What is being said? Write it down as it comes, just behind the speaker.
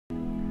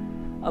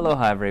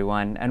Aloha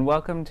everyone, and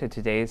welcome to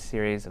today's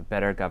series of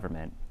Better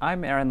Government.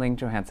 I'm Ling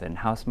Johanson,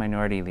 House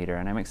Minority Leader,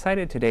 and I'm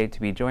excited today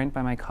to be joined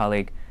by my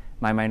colleague,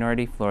 my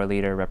Minority Floor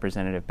Leader,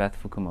 Representative Beth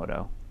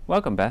Fukumoto.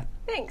 Welcome, Beth.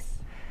 Thanks.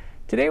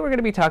 Today we're going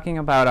to be talking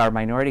about our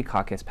Minority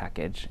Caucus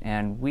package,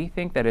 and we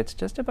think that it's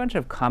just a bunch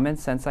of common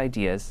sense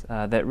ideas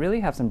that really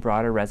have some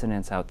broader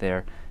resonance out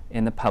there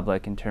in the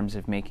public in terms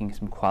of making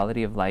some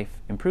quality of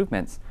life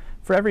improvements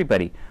for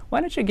everybody. Why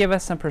don't you give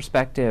us some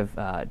perspective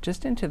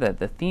just into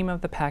the theme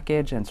of the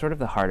package and sort of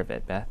the heart of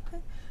it, Beth?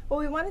 Okay. Well,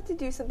 we wanted to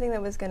do something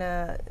that was going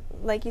to,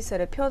 like you said,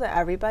 appeal to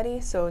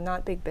everybody, so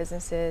not big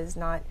businesses,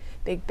 not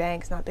big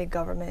banks, not big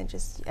government,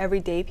 just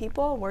everyday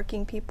people,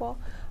 working people.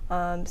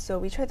 So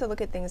we tried to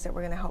look at things that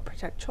were going to help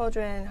protect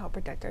children, help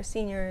protect our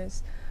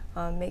seniors,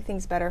 make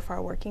things better for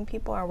our working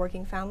people, our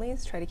working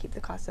families, try to keep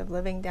the cost of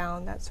living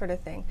down, that sort of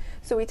thing.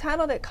 So we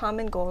titled it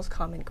Common Goals,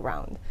 Common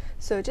Ground.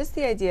 So just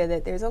the idea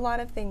that there's a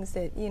lot of things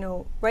that, you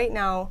know, right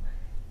now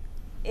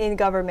in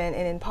government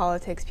and in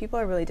politics, people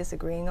are really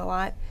disagreeing a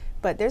lot,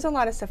 but there's a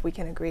lot of stuff we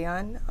can agree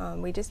on.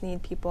 We just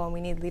need people and we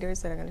need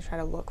leaders that are going to try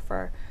to look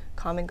for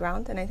common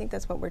ground, and I think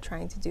that's what we're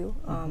trying to do.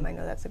 I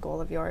know that's a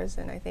goal of yours,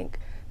 and I think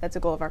that's a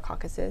goal of our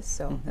caucuses,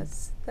 so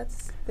that's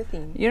the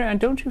theme. You know, and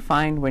don't you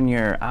find when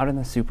you're out in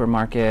the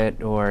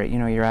supermarket or, you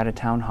know, you're at a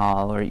town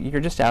hall or you're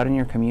just out in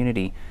your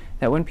community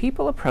that when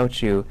people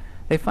approach you,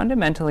 they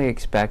fundamentally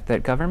expect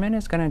that government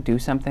is going to do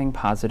something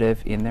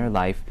positive in their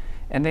life,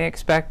 and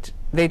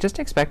they just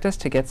expect us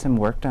to get some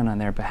work done on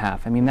their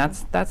behalf. I mean,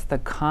 that's the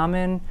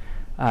common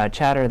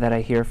chatter that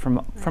I hear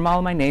from all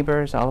of my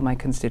neighbors, all of my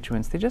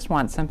constituents. They just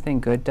want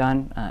something good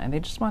done, and they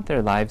just want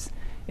their lives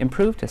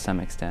improved to some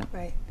extent.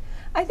 Right.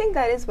 I think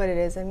that is what it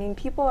is. I mean,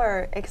 people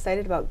are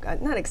excited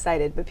about, not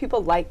excited, but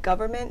people like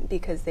government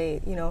because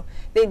they, you know,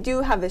 they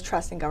do have this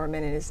trust in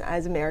government, and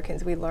as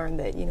Americans we learn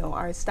that, you know,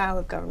 our style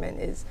of government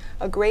is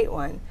a great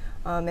one,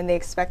 and they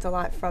expect a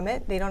lot from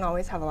it. They don't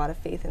always have a lot of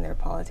faith in their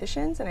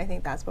politicians, and I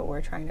think that's what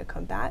we're trying to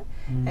combat,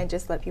 and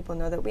just let people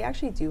know that we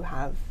actually do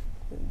have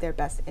their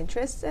best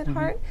interests at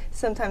heart.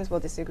 Sometimes we'll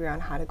disagree on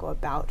how to go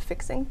about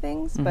fixing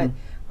things,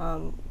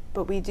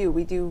 but we do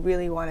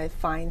really want to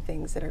find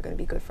things that are going to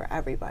be good for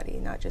everybody,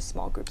 not just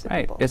small groups of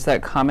people. It's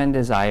that common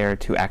desire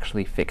to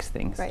actually fix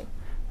things. Right.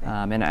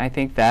 And I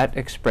think that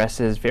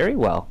expresses very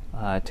well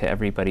to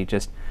everybody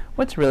just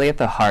what's really at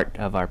the heart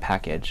of our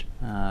package.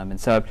 And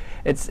so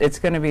it's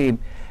going to be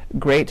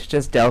great to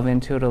just delve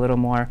into it a little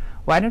more.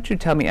 Why don't you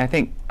tell me,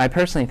 I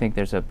personally think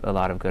there's a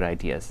lot of good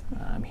ideas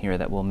here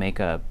that will make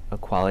a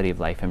quality of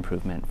life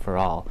improvement for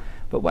all.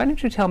 But why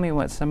don't you tell me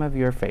what some of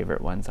your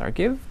favorite ones are?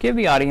 Give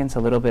the audience a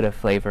little bit of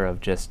flavor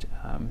of just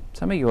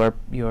some of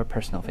your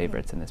personal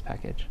favorites in this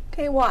package.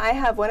 Okay, well, I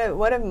have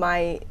one of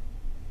my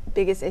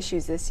biggest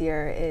issues this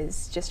year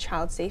is just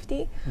child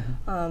safety.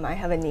 I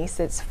have a niece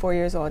that's 4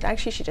 years old.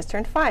 Actually, she just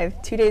turned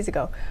 5 2 days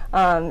ago.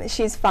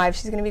 She's 5.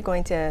 She's going to be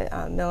going to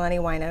Milani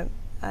Waina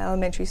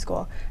Elementary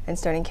School and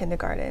starting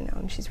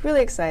kindergarten. She's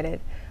really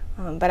excited.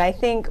 But I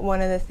think one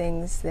of the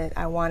things that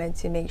I wanted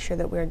to make sure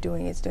that we're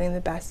doing is doing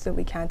the best that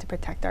we can to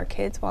protect our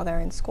kids while they're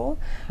in school.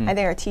 I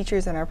think our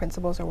teachers and our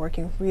principals are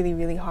working really,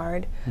 really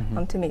hard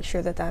to make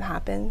sure that that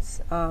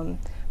happens.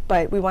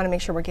 But we want to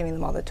make sure we're giving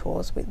them all the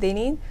tools they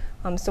need.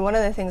 So one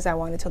of the things I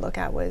wanted to look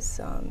at was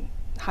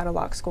how to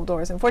lock school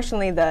doors.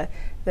 Unfortunately,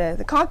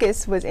 the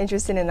caucus was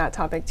interested in that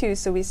topic too,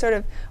 so we sort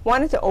of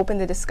wanted to open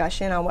the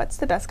discussion on what's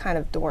the best kind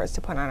of doors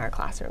to put on our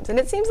classrooms. And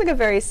it seems like a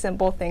very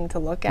simple thing to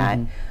look at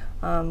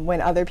when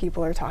other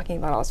people are talking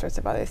about all sorts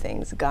of other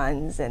things,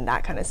 guns and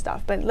that kind of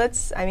stuff. But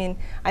I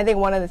think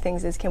one of the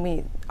things is,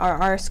 are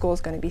our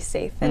schools going to be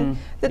safe? And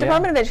the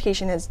Department of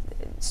Education has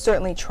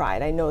certainly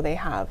tried. I know they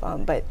have,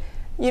 but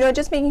you know,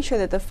 just making sure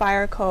that the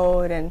fire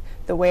code and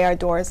the way our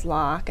doors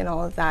lock and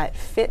all of that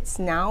fits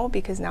now,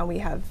 because now we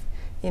have,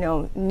 you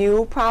know,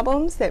 new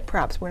problems that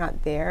perhaps were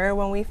not there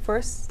when we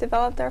first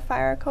developed our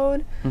fire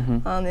code,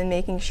 and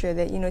making sure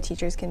that, you know,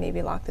 teachers can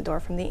maybe lock the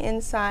door from the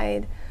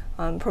inside,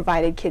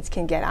 provided kids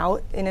can get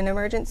out in an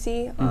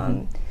emergency.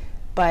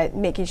 But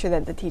making sure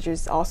that the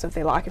teachers also, if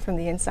they lock it from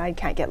the inside,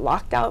 can't get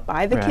locked out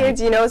by the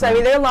kids, you know. So I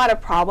mean, there are a lot of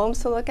problems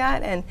to look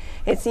at, and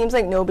it seems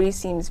like nobody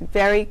seems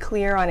very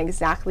clear on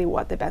exactly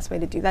what the best way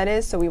to do that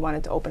is, so we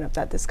wanted to open up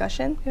that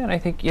discussion. Yeah, and I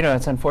think, you know,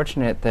 it's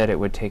unfortunate that it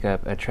would take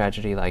up a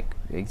tragedy like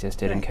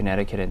existed in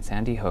Connecticut and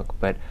Sandy Hook,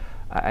 but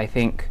I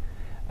think,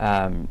 you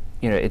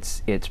know,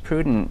 it's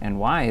prudent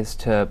and wise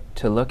to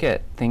look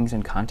at things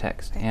in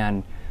context.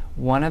 And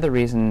one of the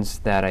reasons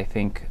that I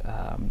think,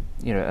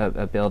 you know,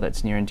 a bill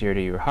that's near and dear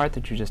to your heart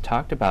that you just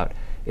talked about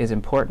is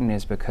important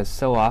is because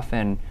so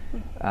often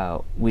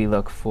we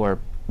look for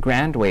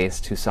grand ways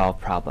to solve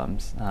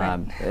problems,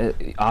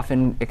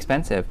 often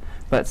expensive,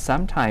 but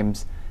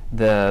sometimes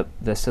the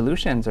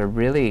solutions are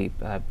really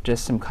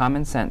just some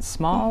common sense,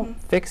 small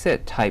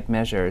fix-it type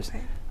measures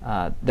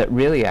that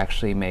really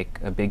actually make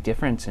a big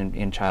difference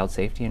in child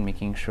safety and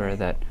making sure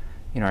that,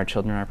 you know, our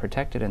children are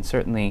protected. And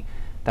certainly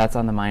that's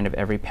on the mind of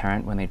every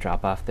parent when they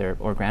drop off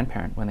or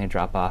grandparent when they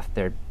drop off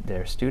their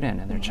student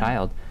and their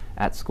child.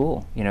 at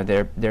school. You know,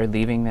 they're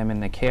leaving them in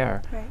the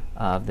care Right.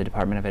 of the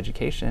Department of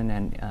Education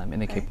and in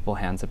the capable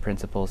hands of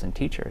principals and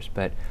teachers.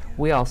 But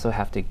we also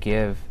have to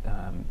give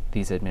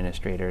these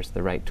administrators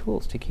the right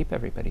tools to keep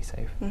everybody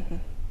safe.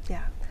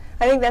 Yeah.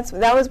 I think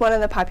that was one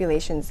of the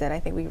populations that I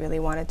think we really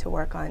wanted to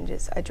work on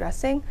just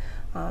addressing,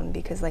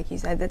 because like you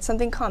said, that's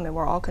something common.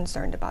 We're all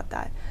concerned about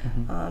that.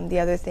 The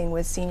other thing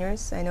was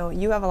seniors. I know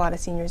you have a lot of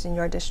seniors in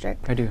your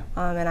district. I do.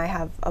 And I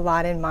have a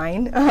lot in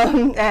mine.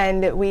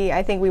 And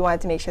I think we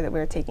wanted to make sure that we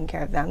were taking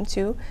care of them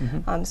too.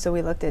 So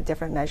we looked at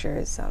different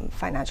measures,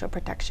 financial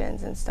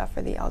protections and stuff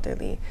for the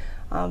elderly.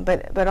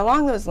 But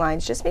along those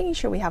lines, just making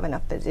sure we have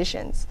enough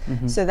physicians.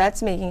 So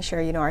that's making sure,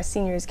 you know, our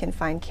seniors can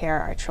find care,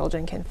 our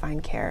children can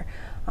find care.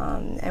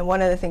 And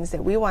one of the things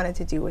that we wanted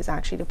to do was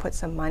actually to put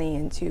some money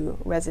into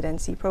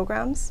residency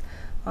programs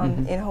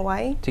in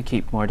Hawaii. To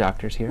keep more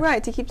doctors here?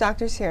 Right, to keep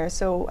doctors here.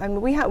 So I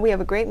mean, we have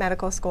a great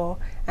medical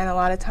school, and a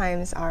lot of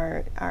times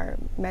our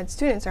med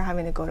students are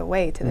having to go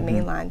away to the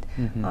mainland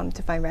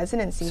to find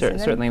residencies.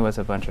 Certainly was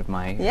a bunch of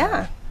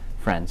my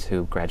friends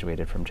who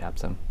graduated from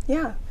JAPSOM.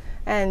 Yeah.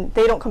 And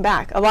they don't come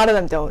back. A lot of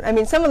them don't. I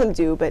mean, some of them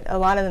do, but a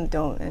lot of them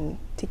don't. And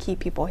to keep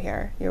people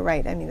here, you're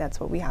right. I mean, that's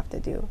what we have to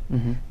do.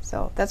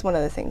 So that's one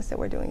of the things that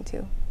we're doing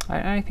too.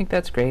 I think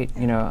that's great.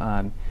 You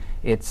know,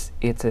 it's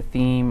a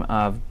theme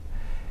of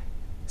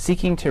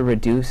seeking to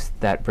reduce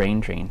that brain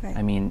drain.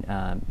 I mean,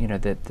 you know,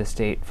 the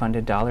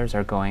state-funded dollars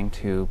are going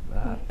to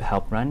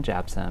help run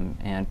JAPSOM,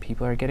 and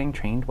people are getting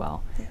trained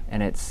well.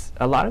 And it's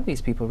a lot of these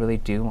people really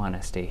do want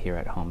to stay here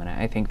at home, and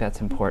I think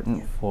that's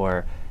important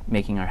for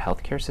making our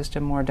healthcare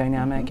system more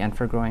dynamic and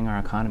for growing our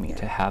economy.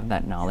 To have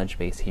that knowledge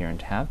base here and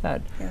to have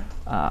that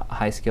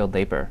high-skilled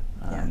labor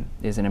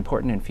is an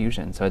important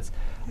infusion. So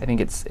I think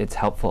it's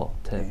helpful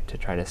to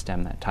try to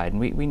stem that tide. And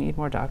we need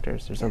more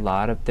doctors. There's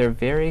there are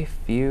very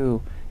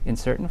few in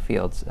certain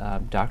fields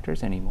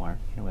doctors anymore,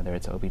 you know, whether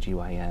it's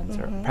OBGYNs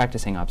or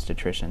practicing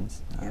obstetricians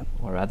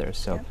or others.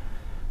 So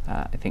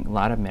I think a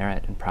lot of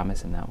merit and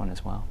promise in that one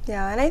as well.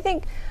 Yeah, and I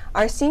think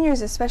our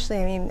seniors especially,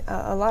 I mean,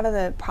 a lot of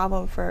the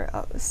problem for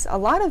a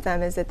lot of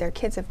them is that their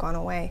kids have gone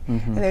away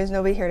and there's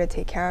nobody here to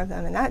take care of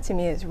them. And that to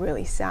me is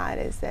really sad,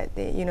 is that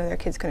you know, their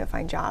kids couldn't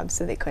find jobs,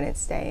 so they couldn't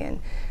stay, and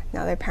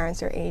now their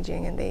parents are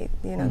aging and they,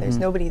 you know, there's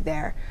nobody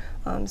there.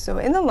 So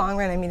in the long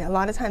run, I mean, a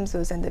lot of times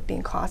those end up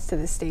being costs to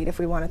the state. If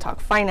we want to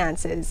talk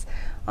finances,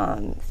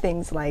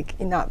 things like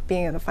not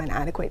being able to find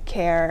adequate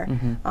care,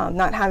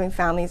 not having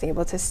families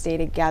able to stay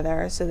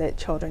together so that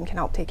children can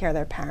help take care of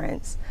their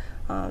parents.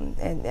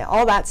 And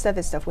all that stuff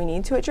is stuff we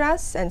need to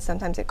address, and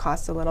sometimes it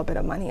costs a little bit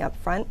of money up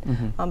front,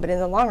 but in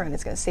the long run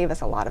it's going to save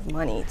us a lot of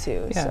money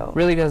too. Yeah, so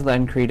really does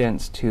lend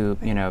credence to,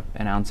 you know,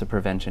 an ounce of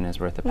prevention is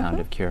worth a pound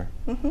of cure.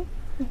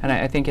 And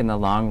I think in the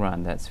long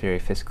run that's very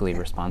fiscally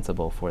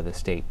responsible for the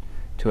state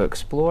to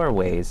explore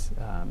ways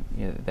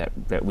you know,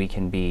 that we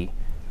can be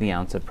the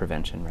ounce of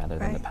prevention rather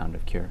than the pound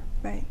of cure.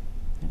 Right.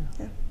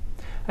 Yeah.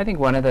 I think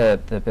one of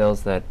the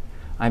bills that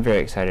I'm very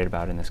excited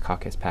about in this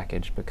caucus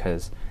package,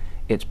 because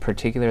it's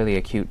particularly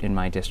acute in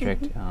my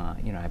district.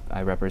 You know,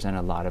 I represent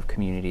a lot of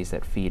communities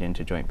that feed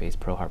into Joint Base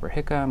Pearl Harbor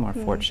Hickam or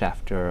Fort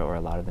Shafter or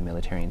a lot of the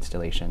military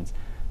installations.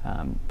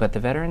 But the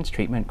Veterans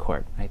Treatment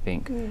Court, I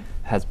think,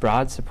 has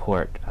broad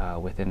support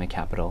within the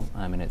Capitol,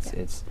 and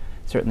it's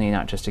certainly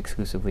not just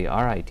exclusively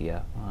our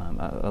idea.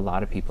 A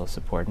lot of people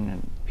support it,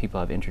 and people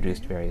have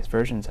introduced various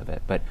versions of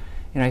it. But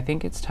you know, I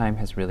think its time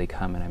has really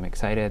come, and I'm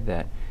excited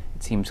that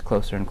it seems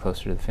closer and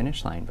closer to the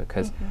finish line,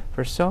 because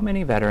for so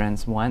many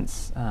veterans,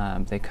 once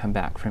they come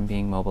back from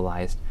being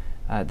mobilized,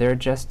 there are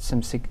just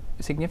some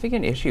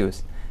significant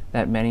issues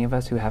that many of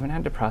us who haven't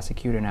had to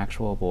prosecute an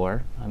actual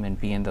war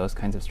and be in those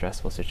kinds of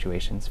stressful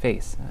situations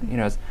face. You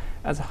know,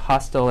 as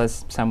hostile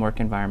as some work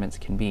environments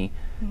can be,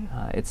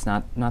 it's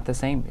not the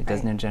same. It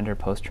doesn't engender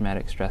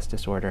post-traumatic stress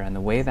disorder, and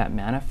the way that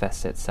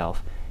manifests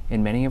itself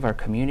in many of our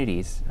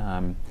communities,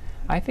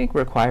 I think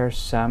requires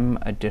some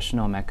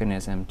additional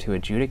mechanism to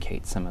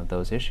adjudicate some of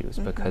those issues,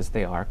 because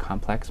they are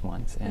complex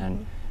ones.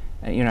 And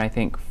you know, I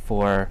think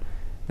for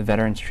the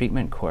Veterans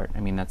Treatment Court, I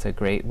mean, that's a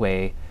great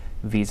way,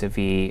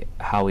 vis-a-vis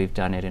how we've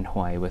done it in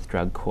Hawaii with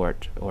drug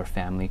court or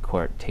family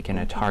court, taking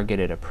a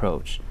targeted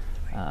approach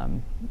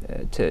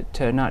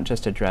to not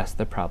just address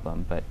the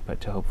problem,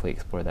 but to hopefully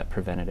explore that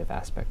preventative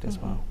aspect as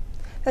well.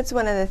 That's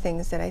one of the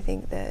things that I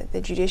think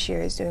the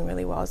judiciary is doing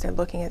really well, is they're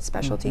looking at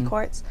specialty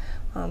courts.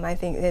 I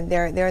think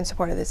they're in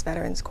support of this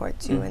Veterans Court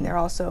too, and they're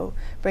also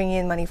bringing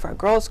in money for a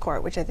girls'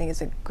 court, which I think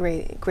is a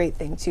great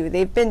thing too.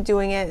 They've been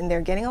doing it, and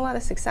they're getting a lot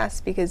of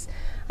success, because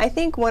I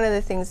think one of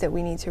the things that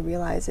we need to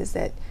realize is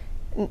that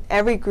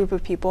every group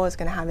of people is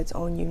going to have its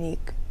own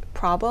unique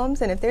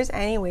problems, and if there's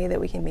any way that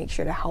we can make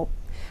sure to help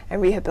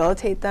and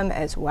rehabilitate them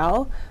as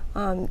well,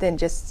 than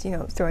just, you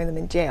know, throwing them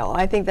in jail,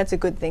 I think that's a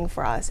good thing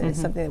for us, and it's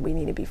something that we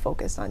need to be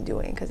focused on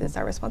doing, because it's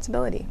our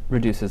responsibility.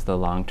 Reduces the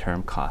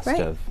long-term cost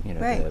of, you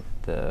know,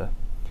 the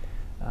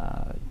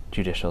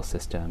judicial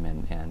system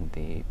and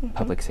the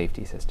public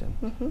safety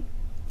system.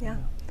 Yeah.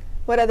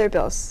 What other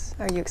bills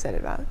are you excited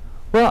about?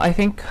 Well, I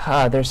think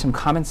there's some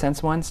common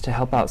sense ones to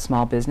help out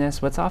small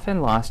business. What's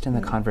often lost in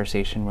the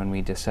conversation when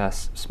we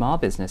discuss small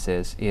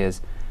businesses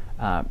is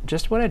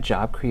just what a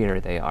job creator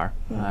they are.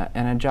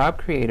 And a job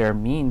creator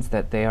means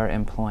that they are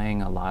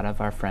employing a lot of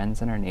our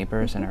friends and our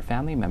neighbors and our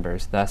family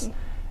members, thus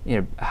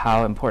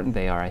how important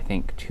they are, I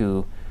think,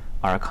 to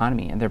our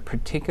economy. And they're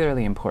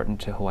particularly important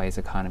to Hawaii's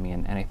economy.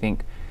 And I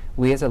think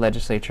we as a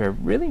legislature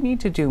really need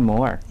to do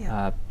more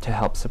to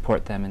help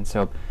support them. And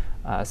so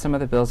some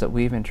of the bills that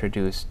we've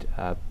introduced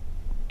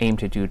aim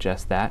to do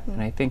just that.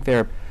 And I think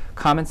they're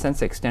common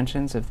sense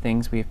extensions of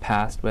things we've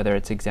passed, whether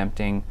it's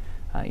exempting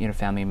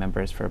family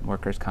members for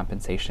workers'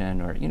 compensation,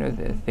 or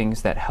the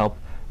things that help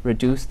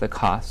reduce the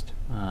cost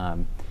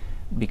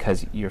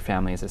because your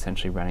family is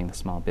essentially running the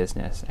small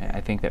business.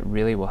 I think that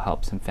really will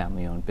help some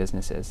family-owned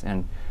businesses.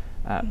 And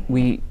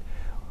we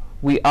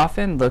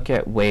often look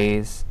at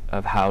ways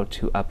of how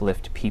to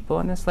uplift people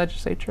in this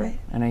legislature,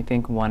 and I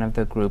think one of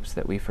the groups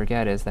that we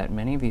forget is that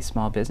many of these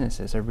small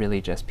businesses are really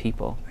just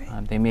people.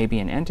 They may be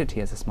an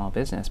entity as a small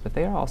business, but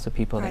they are also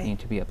people that need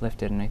to be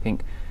uplifted, and I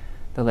think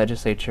the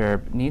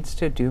legislature needs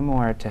to do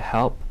more to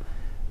help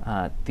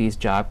these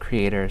job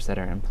creators that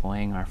are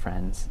employing our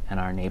friends and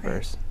our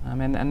neighbors,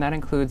 and that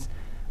includes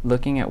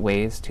looking at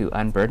ways to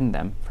unburden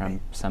them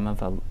from some of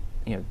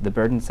the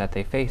burdens that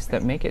they face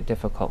that make it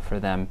difficult for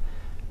them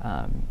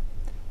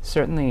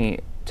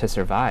certainly to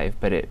survive,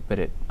 but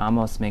it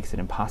almost makes it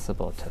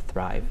impossible to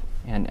thrive.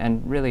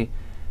 And really,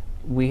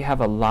 we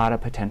have a lot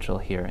of potential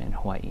here in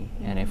Hawaii,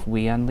 and if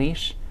we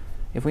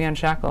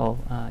unshackle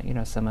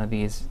some of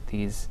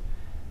these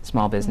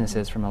small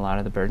businesses from a lot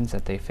of the burdens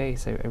that they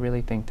face, I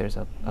really think there's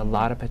a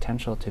lot of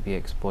potential to be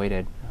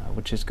exploited,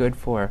 which is good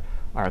for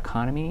our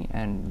economy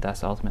and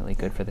thus ultimately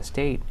good for the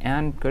state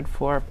and good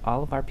for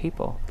all of our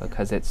people,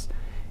 because it's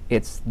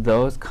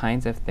those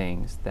kinds of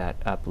things that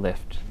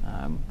uplift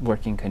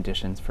working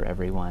conditions for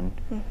everyone,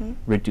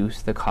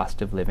 reduce the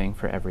cost of living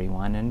for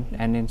everyone,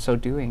 and in so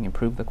doing,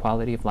 improve the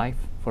quality of life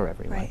for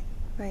everyone.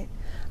 Right.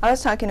 I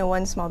was talking to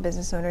one small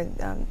business owner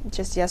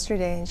just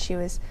yesterday, and she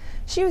was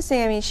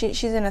saying, I mean,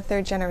 she's in a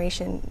third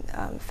generation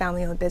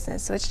family-owned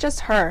business, so it's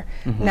just her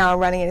now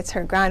running it. It's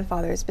her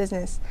grandfather's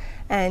business,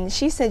 and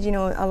she said,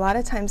 a lot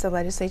of times the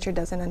legislature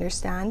doesn't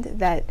understand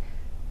that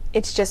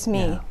it's just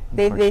me.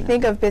 Yeah, they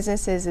think of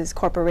businesses as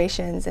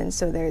corporations, and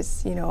so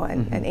there's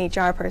an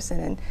HR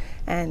person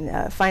and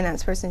a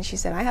finance person. She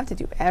said, I have to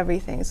do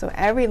everything. So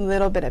every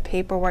little bit of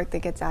paperwork that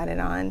gets added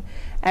on,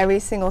 every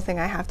single thing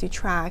I have to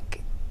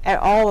track,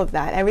 all of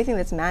that, everything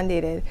that's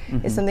mandated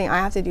is something I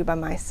have to do by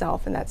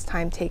myself, and that's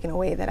time taken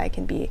away that I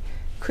can be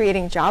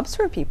creating jobs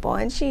for people.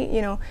 And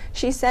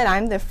she said,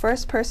 I'm the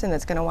first person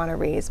that's going to want to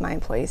raise my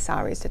employees'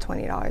 salaries to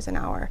 $20 an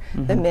hour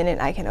the minute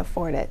I can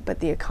afford it,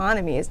 but the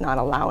economy is not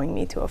allowing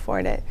me to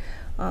afford it.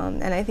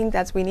 And I think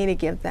we need to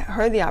give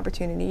her the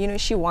opportunity.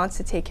 She wants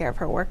to take care of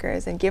her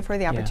workers, and give her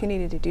the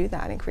opportunity to do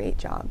that and create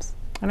jobs.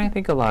 And I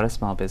think a lot of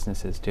small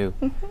businesses do.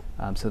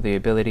 So the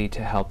ability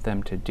to help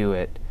them to do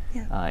it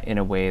in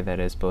a way that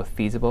is both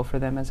feasible for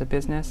them as a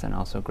business and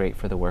also great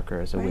for the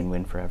worker is a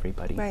win-win for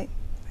everybody. Right.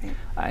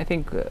 I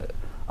think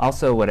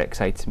also what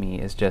excites me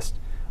is just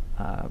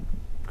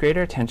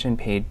greater attention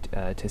paid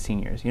to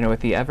seniors.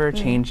 With the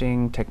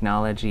ever-changing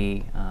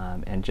technology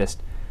and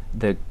just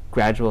the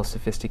gradual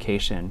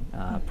sophistication,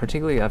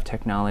 particularly of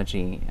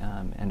technology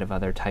and of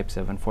other types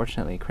of,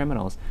 unfortunately,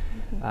 criminals,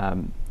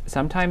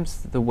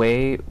 sometimes the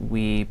way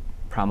we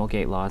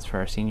promulgate laws for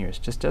our seniors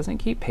just doesn't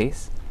keep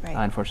pace,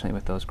 unfortunately,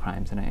 with those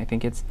crimes. And I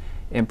think it's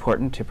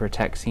important to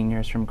protect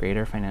seniors from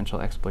greater financial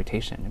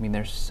exploitation. I mean,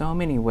 there's so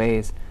many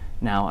ways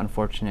now,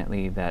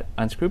 unfortunately, that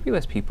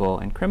unscrupulous people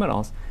and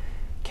criminals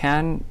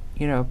can,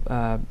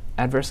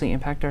 adversely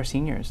impact our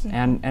seniors.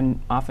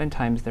 And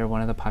oftentimes they're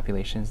one of the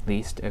populations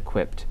least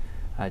equipped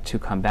to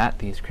combat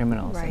these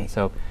criminals. And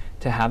so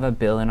to have a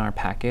bill in our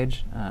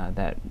package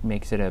that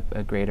makes it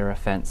a greater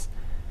offense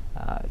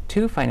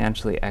to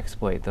financially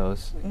exploit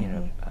those,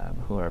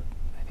 who are,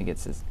 I think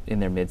it's in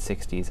their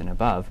mid-60s and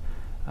above,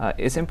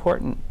 is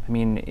important. I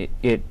mean,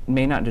 it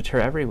may not deter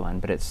everyone,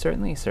 but it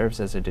certainly serves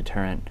as a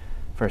deterrent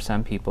for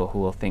some people who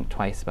will think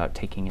twice about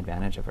taking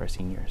advantage of our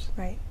seniors.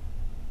 Right.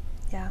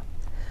 Yeah.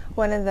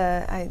 One of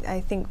the,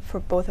 I think for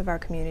both of our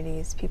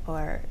communities, people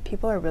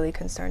are really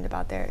concerned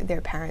about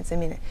their parents. I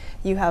mean,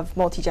 you have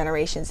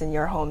multi-generations in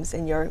your homes,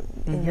 in your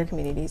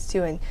communities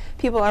too, and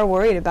people are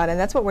worried about it.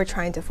 And that's what we're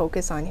trying to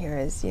focus on here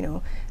is,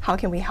 how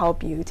can we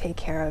help you take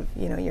care of,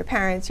 your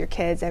parents, your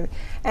kids,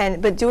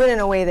 but do it in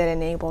a way that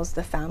enables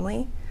the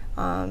family.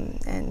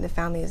 And the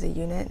family as a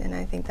unit, and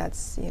I think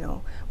that's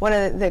one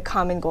of the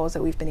common goals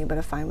that we've been able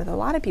to find with a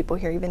lot of people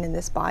here, even in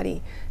this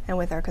body, and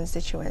with our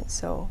constituents.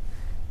 So,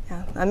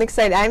 yeah, I'm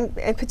excited. I'm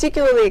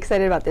particularly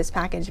excited about this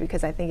package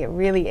because I think it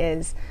really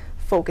is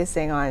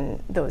focusing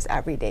on those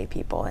everyday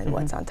people and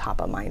what's on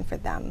top of mind for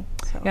them.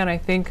 So. Yeah, and I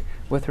think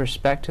with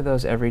respect to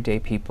those everyday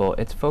people,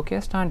 it's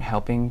focused on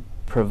helping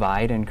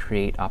provide and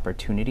create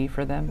opportunity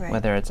for them,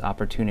 whether it's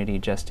opportunity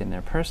just in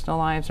their personal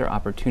lives or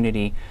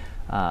opportunity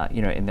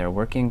you know, in their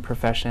working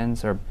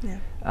professions, or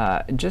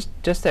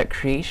just that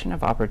creation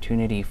of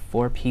opportunity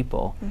for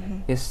people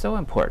is so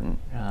important.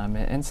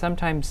 And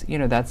sometimes, you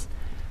know, that's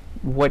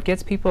what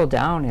gets people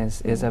down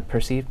is a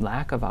perceived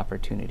lack of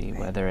opportunity,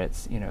 whether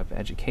it's, you know,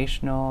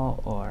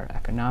 educational or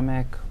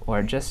economic,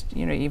 or just,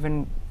 you know,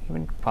 even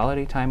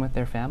quality time with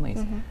their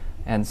families.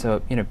 And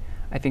so, you know,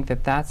 I think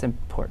that that's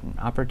important,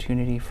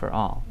 opportunity for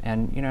all.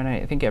 And, you know, and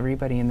I think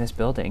everybody in this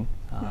building,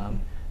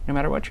 no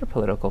matter what your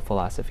political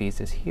philosophies,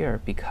 is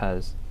here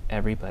because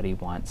everybody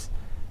wants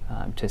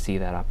to see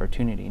that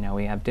opportunity. Now,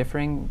 we have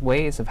differing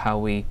ways of how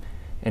we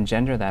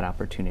engender that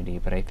opportunity,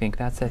 but I think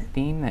that's a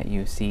theme that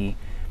you see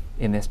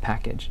in this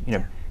package. You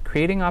know,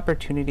 creating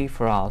opportunity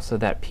for all so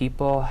that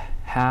people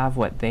have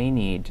what they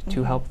need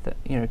to help,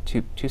 you know,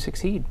 to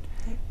succeed.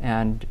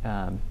 And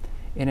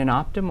in an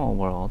optimal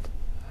world,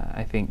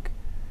 I think,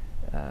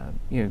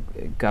 you know,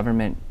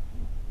 government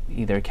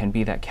either can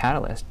be that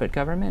catalyst, but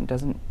government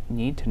doesn't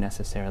need to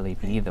necessarily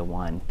be the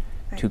one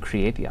to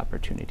create the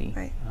opportunity.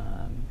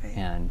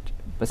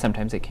 But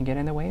sometimes it can get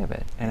in the way of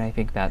it. And I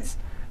think that's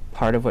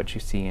part of what you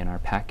see in our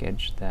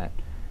package, that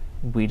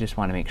we just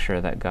want to make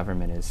sure that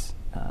government is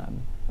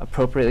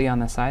appropriately on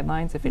the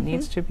sidelines if it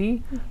needs to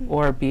be,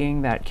 or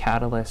being that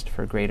catalyst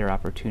for greater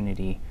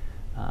opportunity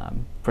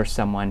for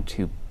someone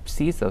to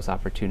seize those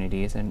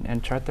opportunities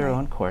and chart their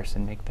own course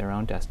and make their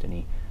own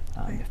destiny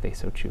if they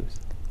so choose.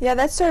 Yeah,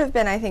 that's sort of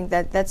been, I think,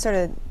 that's sort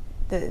of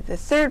the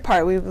third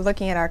part. We were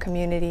looking at our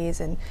communities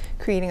and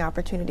creating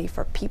opportunity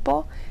for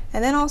people,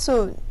 and then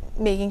also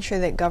making sure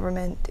that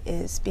government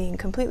is being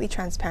completely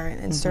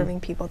transparent and serving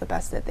people the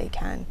best that they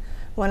can.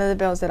 One of the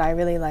bills that I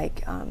really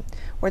like,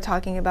 we're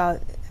talking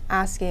about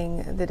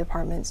asking the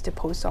departments to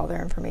post all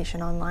their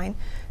information online.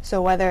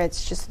 So whether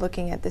it's just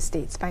looking at the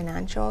state's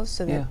financials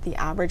so that the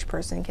average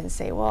person can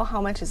say, well, how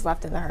much is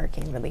left in the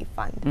hurricane relief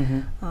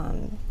fund?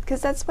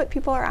 Because that's what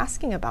people are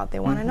asking about. They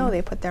want to know.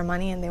 They put their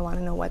money in, they want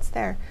to know what's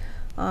there.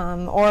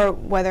 Or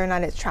whether or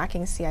not it's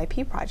tracking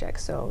CIP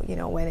projects. So, you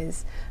know, when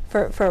is,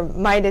 for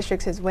my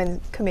districts, is when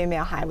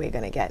Kamehameha Highway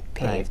going to get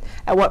paved?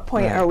 At what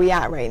point are we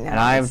at right now? And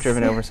I've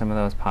driven over some of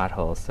those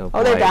potholes, so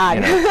boy, they're bad.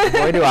 You know,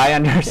 boy, do I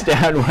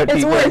understand what it's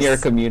people in your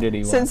community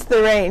want. Since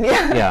the rain,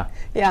 yeah.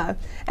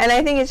 And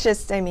I think it's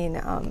just, I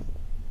mean,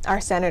 our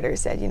senator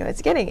said, you know,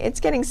 it's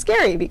getting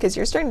scary because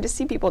you're starting to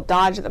see people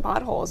dodge the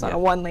potholes on a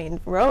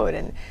one-lane road,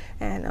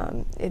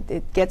 and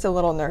it gets a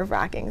little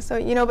nerve-wracking. So,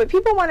 you know, but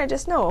people want to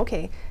just know,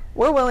 okay,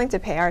 we're willing to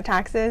pay our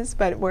taxes,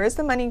 but where's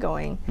the money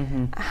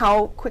going?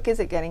 How quick is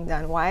it getting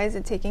done? Why is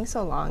it taking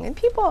so long? And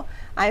people,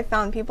 I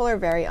found people are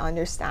very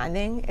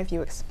understanding if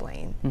you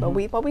explain. But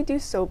what we do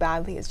so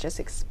badly is just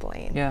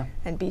explain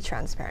and be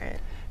transparent.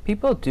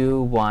 People do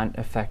want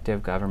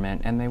effective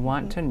government, and they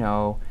want to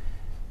know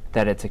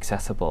that it's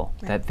accessible,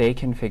 that they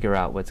can figure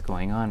out what's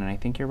going on. And I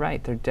think you're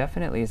right. There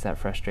definitely is that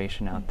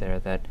frustration out there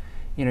that,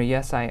 you know,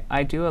 yes,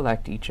 I do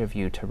elect each of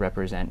you to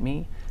represent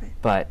me,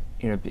 but,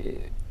 you know,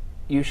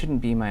 you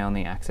shouldn't be my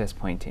only access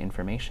point to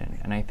information.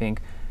 And I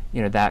think,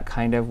 you know, that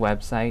kind of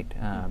website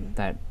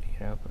that,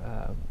 you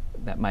know,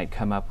 that might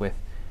come up with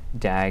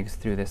DAGs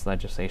through this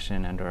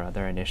legislation and or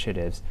other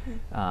initiatives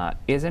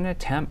is an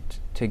attempt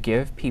to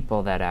give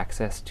people that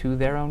access to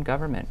their own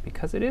government,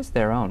 because it is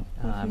their own.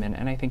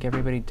 And I think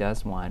everybody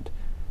does want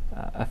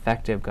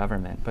effective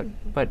government,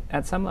 but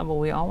at some level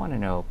we all want to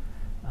know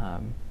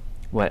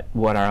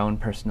what our own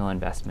personal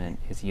investment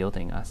is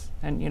yielding us.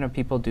 And, you know,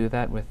 people do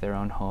that with their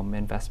own home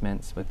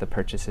investments, with the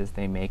purchases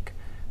they make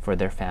for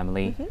their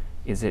family.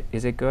 Is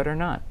it good or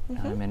not?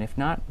 And if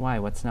not, why?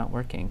 What's not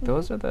working?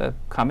 Those are the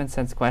common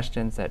sense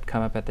questions that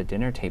come up at the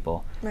dinner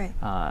table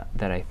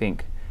that I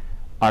think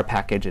our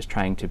package is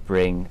trying to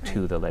bring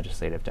to the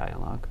legislative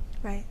dialogue.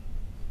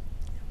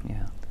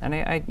 Yeah. And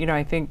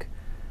I think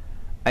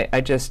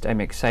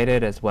I'm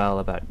excited as well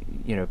about,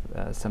 you know,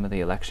 some of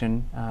the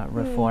election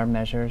reform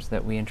measures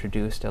that we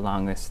introduced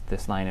along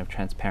this line of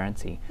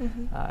transparency.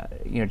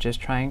 You know, just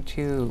trying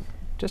to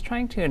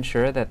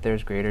ensure that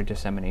there's greater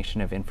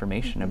dissemination of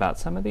information about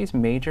some of these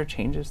major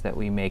changes that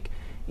we make,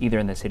 either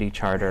in the city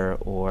charter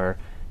or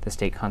the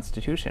state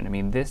constitution. I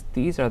mean,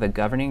 these are the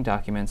governing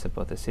documents of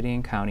both the city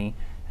and county,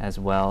 as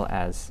well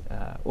as,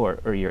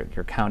 or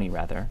your county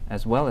rather,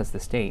 as well as the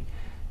state.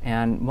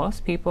 And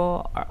most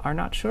people are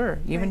not sure.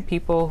 Even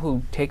people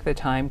who take the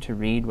time to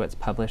read what's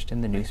published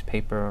in the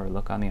newspaper or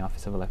look on the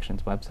Office of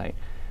Elections website,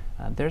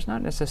 there's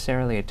not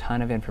necessarily a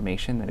ton of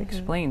information that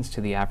explains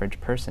to the average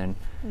person,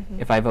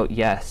 if I vote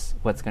yes,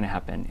 what's going to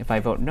happen? If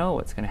I vote no,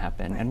 what's going to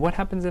happen? And what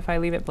happens if I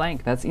leave it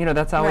blank? That's, you know,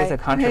 that's always a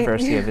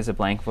controversy of, is a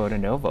blank vote a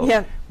no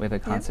vote with a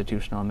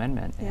constitutional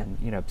amendment? And,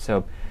 you know,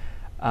 so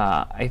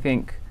I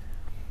think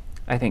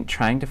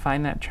trying to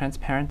find that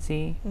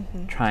transparency,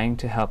 trying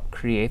to help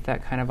create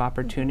that kind of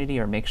opportunity,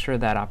 or make sure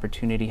that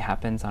opportunity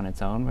happens on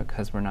its own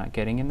because we're not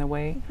getting in the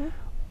way,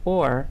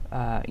 or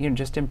you know,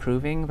 just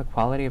improving the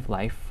quality of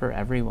life for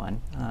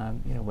everyone.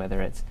 You know,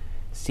 whether it's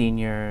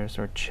seniors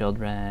or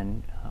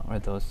children or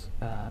those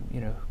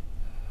you know,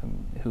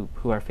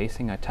 who are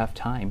facing a tough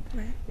time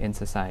in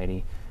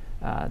society.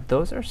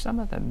 Those are some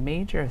of the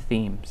major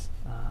themes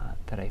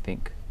that I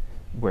think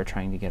we're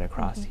trying to get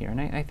across here.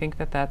 And I think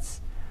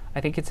I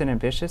think it's an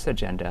ambitious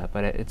agenda,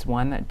 but it's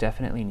one that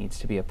definitely needs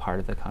to be a part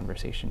of the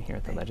conversation here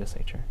at the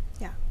legislature.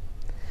 Yeah.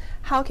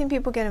 How can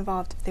people get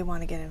involved if they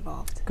want to get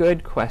involved?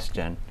 Good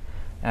question.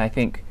 I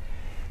think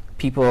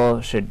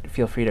people should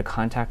feel free to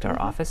contact our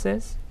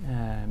offices.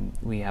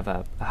 We have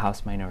a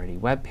House Minority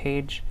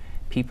webpage.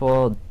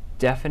 People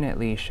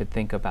definitely should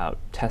think about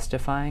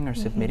testifying or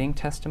submitting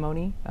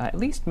testimony. At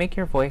least make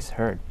your voice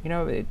heard. You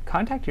know,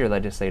 contact your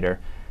legislator.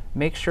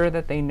 Make sure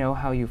that they know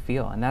how you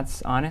feel. And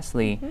that's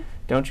honestly,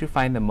 don't you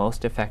find the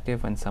most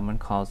effective when someone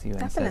calls you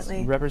and says,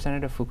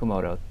 Representative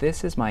Fukumoto,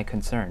 this is my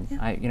concern.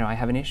 I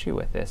have an issue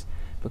with this.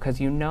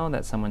 Because you know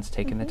that someone's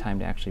taken the time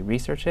to actually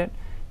research it,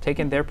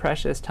 taken their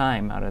precious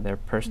time out of their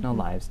personal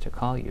lives to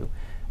call you.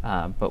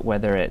 But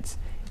whether it's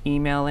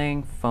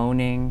emailing,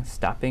 phoning,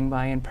 stopping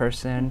by in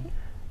person,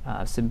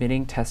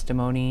 submitting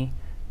testimony,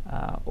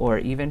 or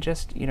even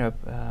just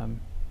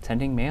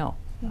sending mail,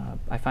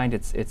 I find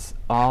it's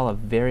all a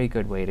very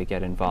good way to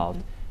get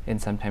involved in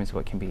sometimes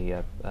what can be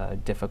a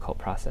difficult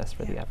process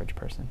for the average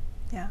person.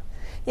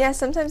 Yeah,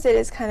 sometimes it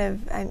is kind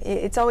of,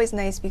 it's always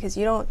nice because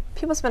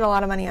people spend a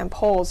lot of money on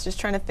polls just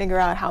trying to figure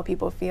out how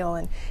people feel,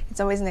 and it's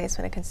always nice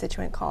when a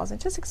constituent calls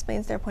and just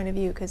explains their point of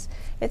view, because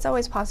it's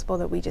always possible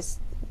that we just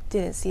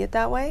didn't see it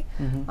that way.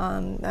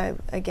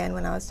 Again,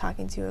 when I was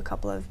talking to a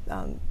couple of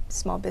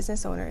small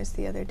business owners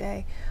the other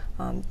day,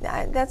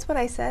 that's what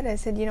I said. I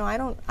said,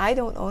 I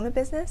don't own a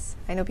business.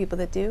 I know people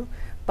that do,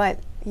 but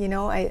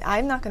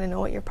I'm not going to know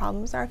what your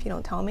problems are if you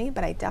don't tell me,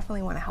 but I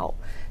definitely want to help.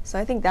 So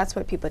I think that's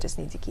what people just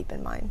need to keep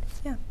in mind.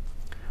 Yeah.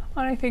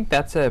 Well, I think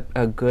that's a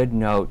good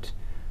note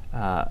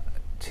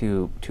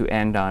to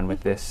end on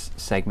with this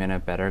segment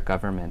of Better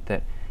Government,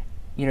 that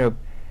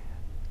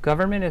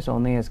government is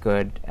only as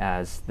good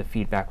as the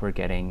feedback we're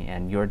getting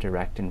and your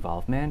direct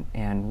involvement,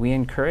 and we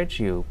encourage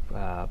you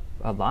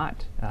a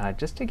lot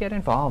just to get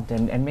involved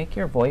and make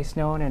your voice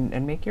known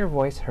and make your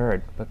voice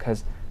heard,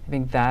 because I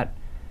think that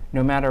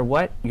no matter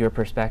what your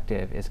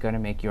perspective is going to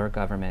make your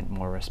government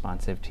more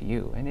responsive to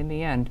you. And in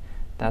the end,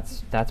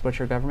 that's what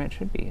your government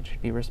should be. It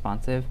should be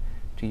responsive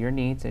to your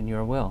needs and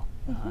your will.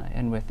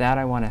 And with that,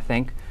 I want to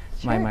thank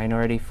my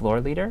minority floor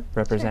leader,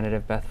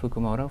 Representative Beth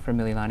Fukumoto from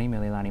Mililani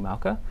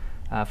Mauka,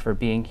 for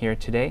being here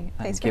today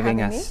and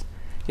giving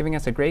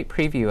us a great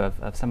preview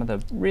of some of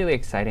the really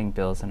exciting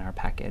bills in our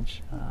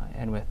package.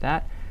 And with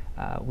that,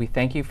 we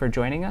thank you for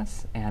joining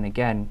us. And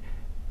again,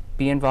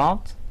 be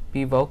involved,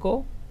 be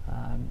vocal,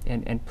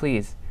 and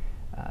please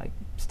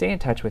stay in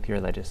touch with your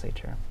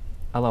legislature.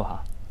 Aloha.